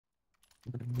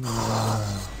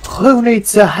Who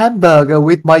needs a hamburger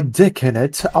with my dick in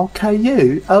it? Okay,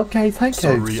 you. Okay, thank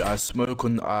you. Sorry,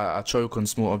 I choke on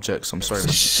small objects. I'm sorry.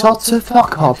 Shut the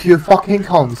fuck up, you fucking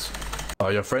cunt. Oh,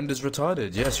 your friend is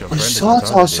retarded. Yes, your friend is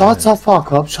retarded. Shut the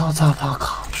fuck up, shut the fuck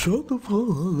up. Shut the fuck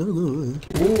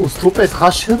up. Oh, stupid,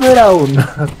 hush it down.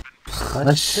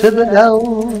 Hush it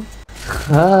down.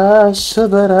 Hush it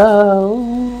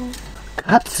down.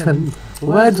 Captain,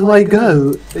 where do I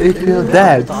go if you're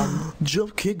dead?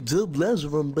 Jump kick the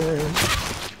Lejzer, I'm back.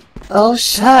 Oh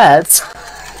shit!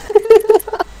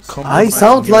 I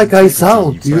sound like I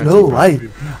sound, you know,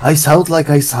 I sound like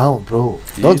I sound, bro.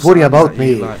 Don't worry about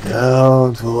me.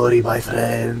 Don't worry, my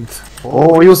friend.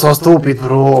 Oh, you so stupid,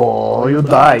 bro. You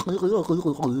died.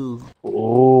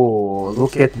 Oh,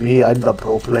 look at me. I'm the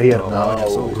pro player now. You're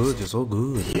so good. You're so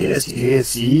good.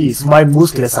 Yes. My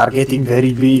muscles are getting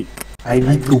very big. I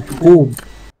need to poop.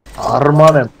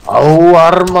 Armanem. Oh,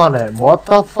 Armanem. What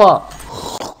the fuck?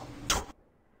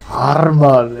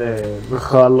 Armanem.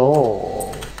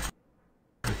 Hello.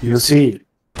 You see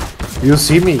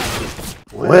me.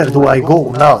 Where do I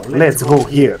go now? Let's go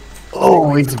here.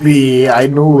 Oh, it's me. I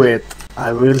knew it.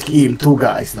 I will kill 2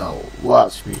 guys now.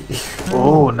 Watch me.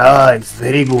 Oh, nice.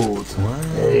 Very good.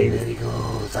 Very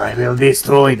good. I will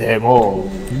destroy them all.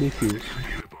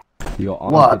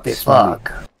 What the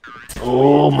fuck?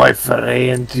 Oh, my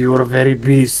friend, you're very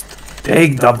beast.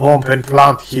 Take the bomb and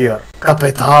plant here.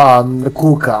 Kapitan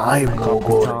Kuka, I'm no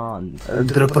good.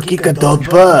 Drop a kick at the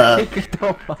back.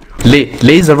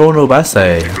 Lejzer Rono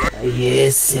Basse.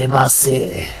 Yes,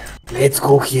 Basse. Let's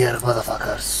go here,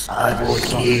 motherfuckers. I will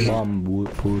kill.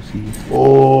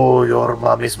 Oh, your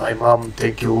mom is my mom.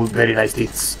 Thank you. Very nice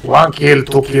tits. 1 kill,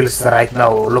 2 kills right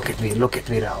now. Look at me now. Look at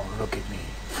me.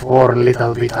 4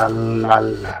 little bit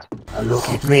lol. Look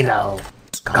at me now.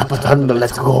 Kapitan,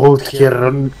 let's go out here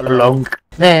along.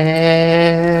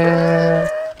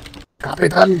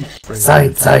 Kapitan,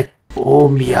 side. Oh,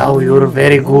 Meow, you're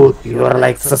very good. You're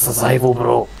like Zaivo,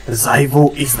 bro.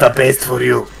 Zaivo is the best for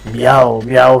you.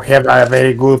 Meow, have a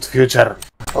very good future.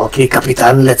 Okay,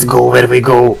 Kapitan, let's go where we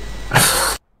go.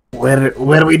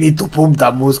 where we need to pump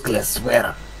the muscles.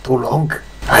 Where? Too long?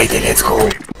 Haydi, let's go.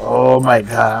 Oh my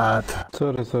god.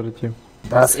 Sorry, team.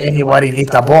 Does anybody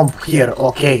need a bomb here?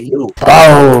 Okay, you.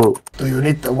 Oh, do you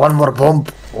need 1 more bomb?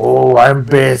 Oh, I'm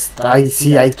best. I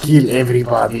kill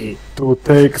everybody. To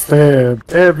take stand.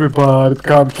 Everybody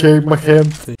come kill my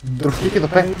hand.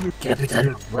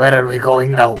 Captain, where are we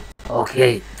going now?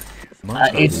 Okay.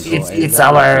 It's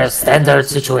our standard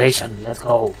situation. Let's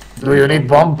go. Do you need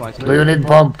bomb?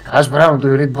 Hash Brown, do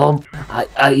you need bomb?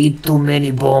 I eat too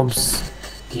many bombs.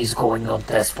 He's going on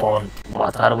test spawn.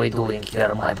 What are we doing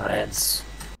here, my friends?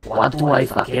 What do I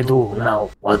fucking do now?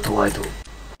 What do I do?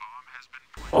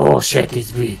 Oh shit,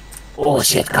 it's me. Oh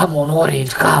shit, come on,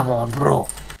 Orange, come on, bro.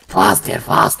 Faster,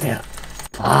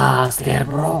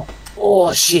 bro.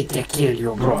 Oh shit, they kill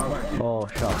you, bro. Oh,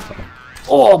 shut up.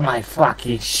 Oh my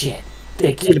fucking shit.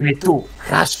 They kill me too.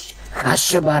 Hush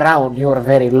him around, you're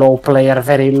very low player,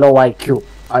 very low IQ.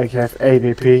 I have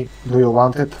AVP. Do you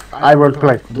want it? I will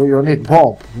play. Do you need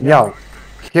bomb? Meow.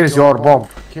 Here's your bomb.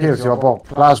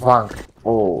 Flashbang.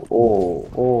 Oh.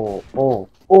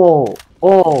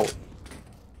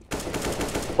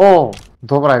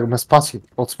 Dobra, me spasi.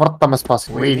 Od smrta me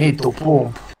spasi. We need to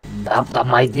pump.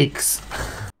 My dicks.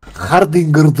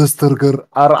 Hardinger the Sturger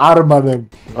are Armanem.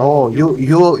 Oh,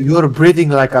 you're breathing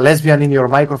like a lesbian in your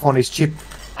microphone is cheap.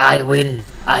 I win.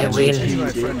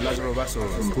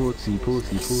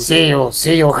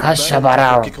 See you,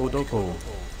 Hashabarao.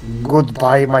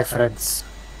 Goodbye, my friends.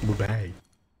 Goodbye.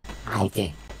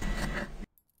 Haydi.